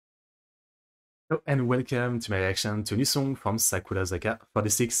Hello and welcome to my reaction to a new song from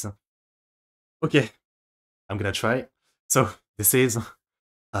Sakurazaka46. Okay, I'm gonna try. So, this is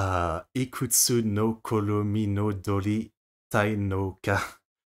Ikutsunokoronimodoritainoka.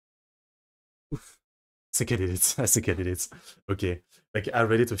 I think I did it. I think I did it. Okay, like I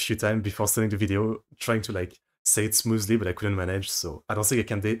read it a few times before starting the video, trying to like say it smoothly, but I couldn't manage. So I don't think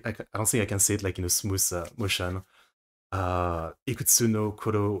I can. I don't think I can say it like in a smooth motion.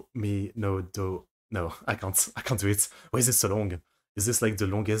 Ikutsunokoronimodoritainoka. No, I can't do it. Why is it so long? Is this like the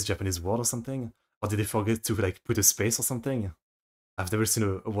longest Japanese word or something? Or did they forget to like put a space or something? I've never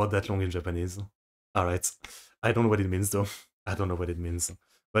seen a word that long in Japanese. Alright. I don't know what it means though. I don't know what it means.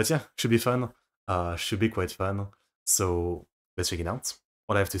 But yeah, should be fun. Should be quite fun. So let's check it out.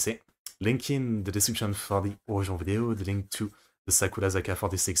 What I have to say. Link in the description for the original video, the link to the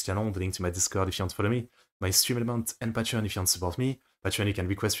Sakurazaka46 channel, the link to my Discord if you want to follow me, my stream element, and Patreon if you want to support me. Patreon, you can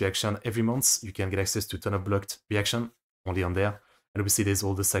request reaction every month. You can get access to a ton of blocked reaction only on there. And obviously there's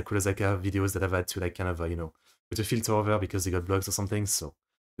all the Sakurazaka videos that I've had to like kind of, you know, put a filter over because they got blocked or something. So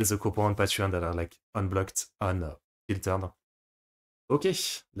there's a couple on Patreon that are like unblocked, unfiltered. Okay,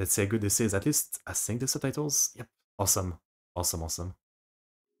 let's say good this is. At least I think the subtitles. Yep, awesome, awesome, awesome.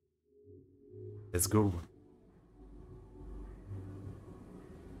 Let's go.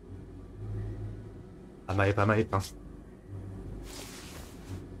 I'm hype, hein.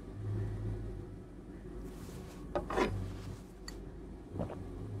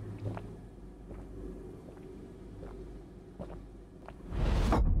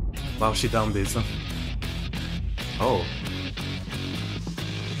 Wow, she downed this. Oh.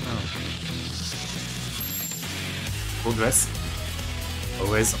 Full dress.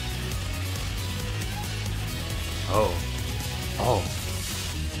 Always. Oh. Oh.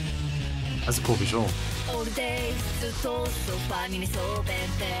 That's a cool visual.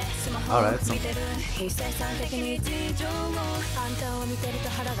 Alright.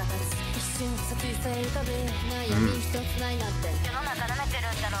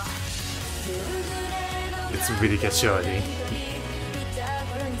 It's really catchy already.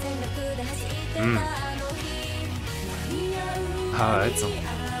 Alright.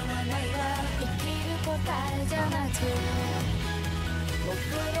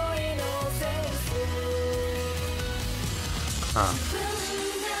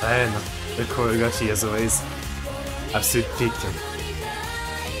 Man, the choreography as always, absolute peak.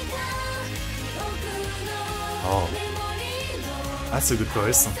 Oh, that's a good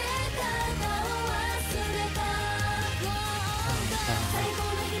chorus.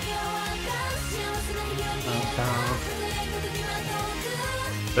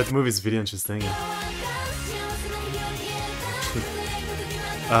 That move is really interesting.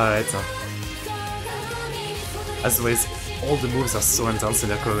 Alright. As always, all the moves are so intense in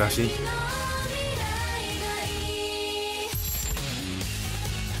their choreography.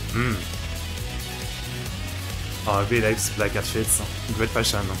 Oh, I really like this black outfits. Great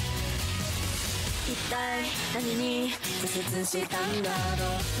fashion.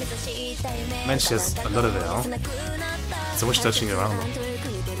 Man, she has a lot of hair. Huh? So much touching around.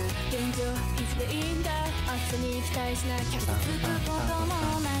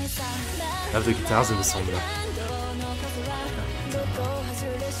 I love the guitars in the song though.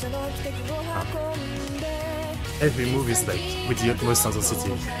 Every move is like with the utmost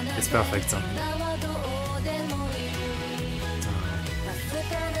intensity. It's perfect.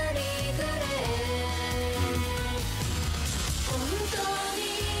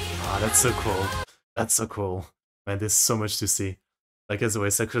 Ah, that's so cool. That's so cool. Man, there's so much to see. Like as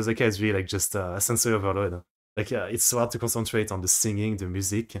always, Sakurazaka is really like just a sensory overload. Like it's so hard to concentrate on the singing, the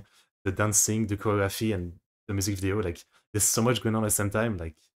music, the dancing, the choreography, and the music video. Like there's so much going on at the same time.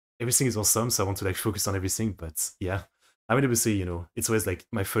 Like everything is awesome, so I want to like focus on everything. But yeah, I mean, obviously, you know, it's always like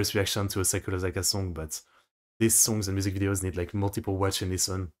my first reaction to a Sakurazaka song. But these songs and music videos need like multiple watch and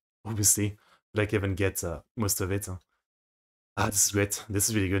listen, obviously, to like even get most of it. Ah, this is great. This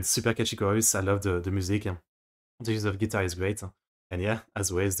is really good. Super catchy chorus. I love the music. The use of guitar is great. And yeah,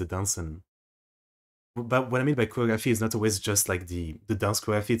 as always, the dance and... But what I mean by choreography is not always just like the dance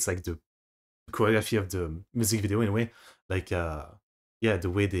choreography, it's like the choreography of the music video in a way. Like, yeah, the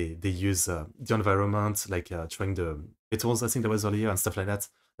way they use the environment, like trying the petals, I think that was earlier, and stuff like that.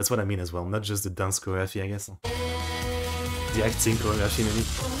 That's what I mean as well, not just the dance choreography, I guess. The acting choreography, maybe.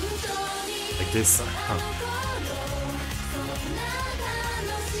 Like this.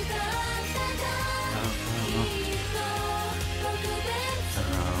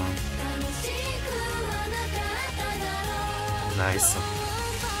 Nice.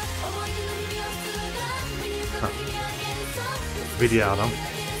 Really hard, huh?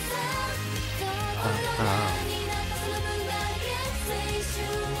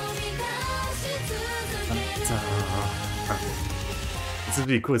 It's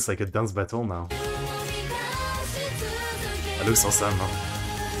really cool, it's like a dance battle now. That looks awesome, huh?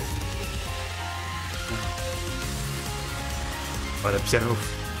 Oh, the piano.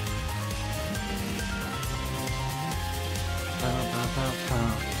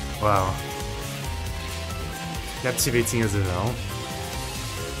 Wow. Captivating as well.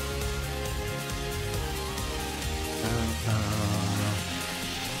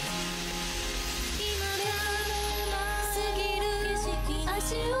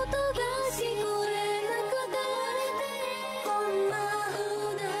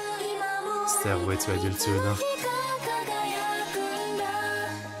 Stairway to Adulthood.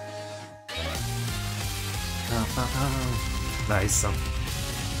 Nice.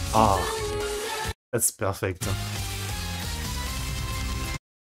 Ah, that's perfect.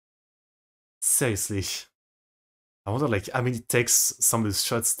 Seriously. I wonder, like, how many takes some of the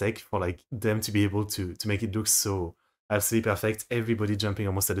shots take for, like, them to be able to make it look so absolutely perfect. Everybody jumping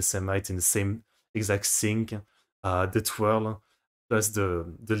almost at the same height in the same exact sync. The twirl, plus the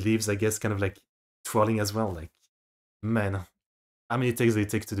leaves, I guess, kind of like twirling as well. Like, man, how many takes do it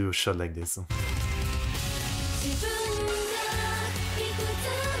take to do a shot like this?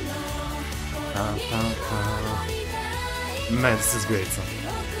 Man, this is great.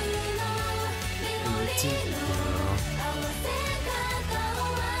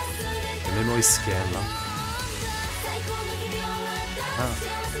 The memory scan.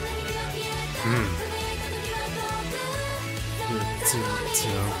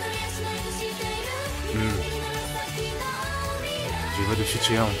 Je vois de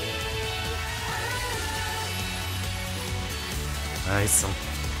futur. Nice.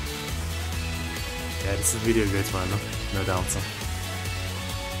 Yeah, this is really a great one, no doubt.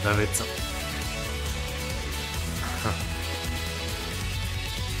 Love it.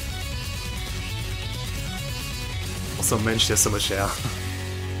 Also, man, she has so much hair.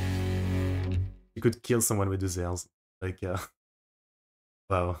 You could kill someone with those hairs. Like,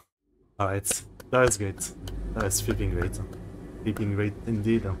 wow. Alright, that was great. That was flipping great. Flipping great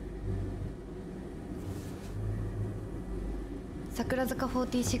indeed. Sakurazaka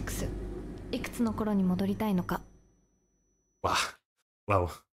 46. いくつの頃に戻りたいのか Wow. Wow.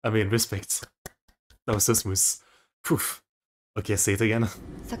 I mean, respect. That was so smooth. Poof. Okay, say it again.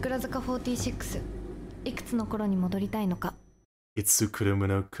 桜坂46いくつの頃に戻りたいのか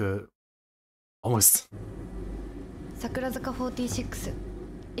Ikutsunokoronimodoritainoka. Almost. 桜坂46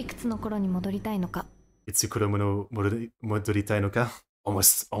いくつの頃に戻りたいのか Ikutsunokoronimodoritainoka.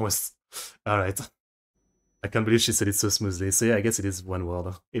 Almost. Almost. Alright. I can't believe she said it so smoothly. So yeah, I guess it is one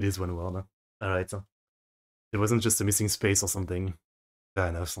word. It is one word. Alright. It wasn't just a missing space or something. Fair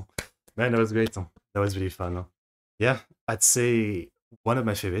enough. Man, that was great. That was really fun. Yeah, I'd say one of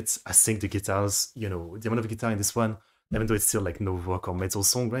my favorites. I think the guitars, you know, the amount of guitar in this one, even though it's still like no rock or metal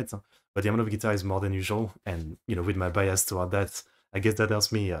song, right? But the amount of guitar is more than usual. And, you know, with my bias toward that, I guess that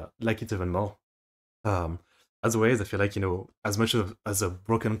helps me like it even more. As always, I feel like, you know, as much as a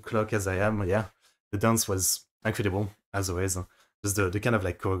broken clock as I am, yeah, the dance was incredible, as always. Just the kind of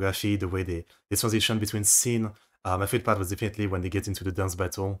like choreography, the way they transition between scene. My favorite part was definitely when they get into the dance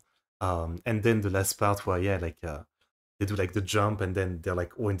battle. And then the last part where, yeah, like they do like the jump and then they're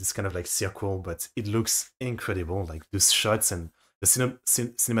like all in this kind of like circle, but it looks incredible. Like the shots and the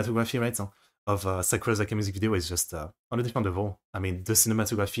cinematography, right, of Sakurazaka music video is just on a different level. I mean, the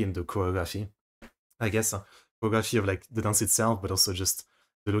cinematography and the choreography, I guess, choreography of like the dance itself, but also just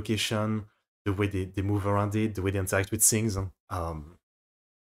the location, the way they move around it, the way they interact with things.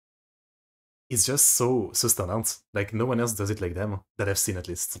 It's just so standout. Like no one else does it like them that I've seen, at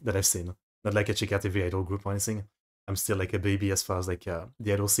least that I've seen. Not like I check out every idol group or anything. I'm still like a baby as far as like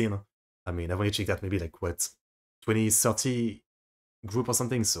the idol scene. I mean, I've only checked out maybe like what 20, 30 group or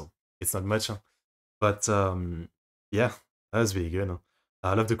something, so it's not much. But yeah, that was really good.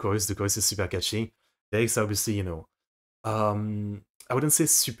 I love the chorus. The chorus is super catchy. The lyrics are obviously, you know, I wouldn't say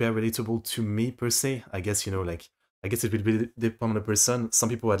super relatable to me per se. I guess, you know, like I guess it will be depend on the person. Some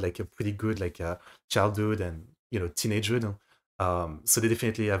people had like a pretty good like childhood and, you know, teenagehood. So they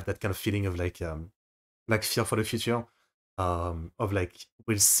definitely have that kind of feeling of like fear for the future. Of like,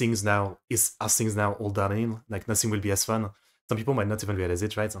 will things now are things now all done in? Like nothing will be as fun. Some people might not even realize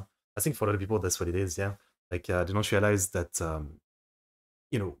it, right? I think for a lot of people that's what it is, yeah. Like they don't realize that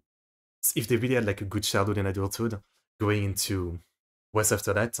you know, if they really had like a good childhood and adulthood, going into what's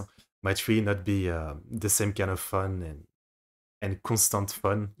after that might really not be the same kind of fun and constant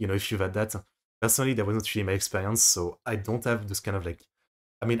fun, you know, if you've had that. Personally, that wasn't really my experience, so I don't have this kind of like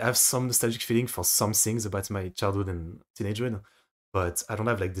I mean, I have some nostalgic feeling for some things about my childhood and teenagehood, but I don't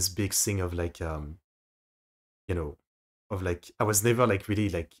have like this big thing of like you know, of like I was never like really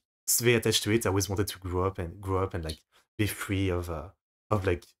like very attached to it. I always wanted to grow up and like be free of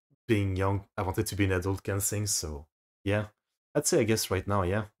like being young. I wanted to be an adult kind of thing. So yeah, I'd say I guess right now,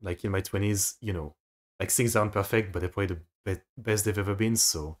 yeah, like in my 20s, like things aren't perfect, but they're probably the best they've ever been.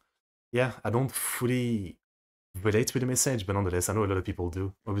 So yeah, I don't fully relate with the message, but nonetheless, I know a lot of people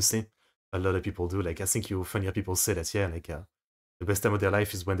do. Obviously, a lot of people do. Like I think you often hear people say that, yeah, like the best time of their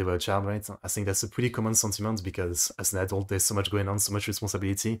life is when they were a child, right? I think that's a pretty common sentiment because as an adult, there's so much going on, so much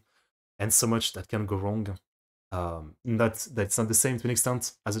responsibility, and so much that can go wrong. Not that's not the same to an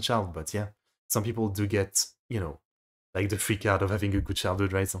extent as a child, but yeah, some people do get, like the freak out of having a good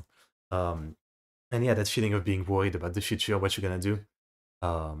childhood, right? Um, and yeah, that feeling of being worried about the future, what you're gonna do,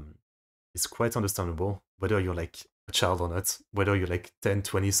 um, is quite understandable, whether you're like a child or not, whether you're like 10,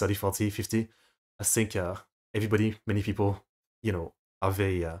 20, 30, 40, 50. I think everybody, many people, are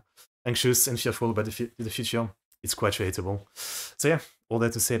very anxious and fearful about the future. It's quite relatable. So yeah, all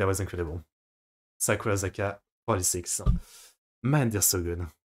that to say, that was incredible. Sakurazaka 46. Man, they're so good.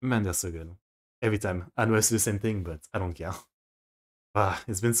 Man, they're so good. Every time. I know I say the same thing, but I don't care.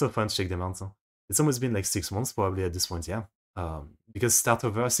 It's been so fun to check them out. It's almost been like 6 months probably at this point, yeah. Because Start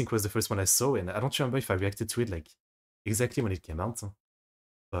Over I think was the first one I saw, and I don't remember if I reacted to it like exactly when it came out,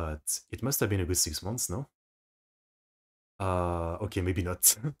 but it must have been a good 6 months, no? Okay, maybe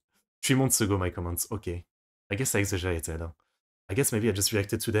not. 3 months ago, my comments. Okay, I guess I exaggerated. I guess maybe I just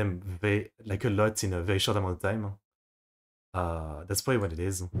reacted to them like a lot in a very short amount of time. That's probably what it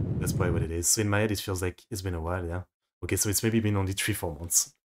is. That's probably what it is. So in my head, it feels like it's been a while, yeah. Okay, so it's maybe been only 3-4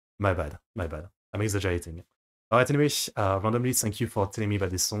 months. My bad, my bad. I'm exaggerating. Alright, anyway, randomly, thank you for telling me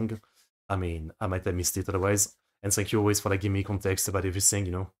about this song. I mean, I might have missed it otherwise. And thank you always for like giving me context about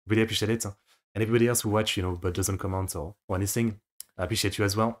everything, Really appreciate it. And everybody else who watch, but doesn't comment or anything, I appreciate you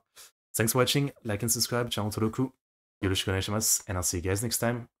as well. Thanks for watching, like and subscribe, channel Toloku. Yoroshiku onegaishimasu, and I'll see you guys next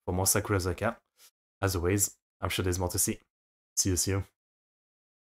time for more Sakurazaka. As always, I'm sure there's more to see. See you.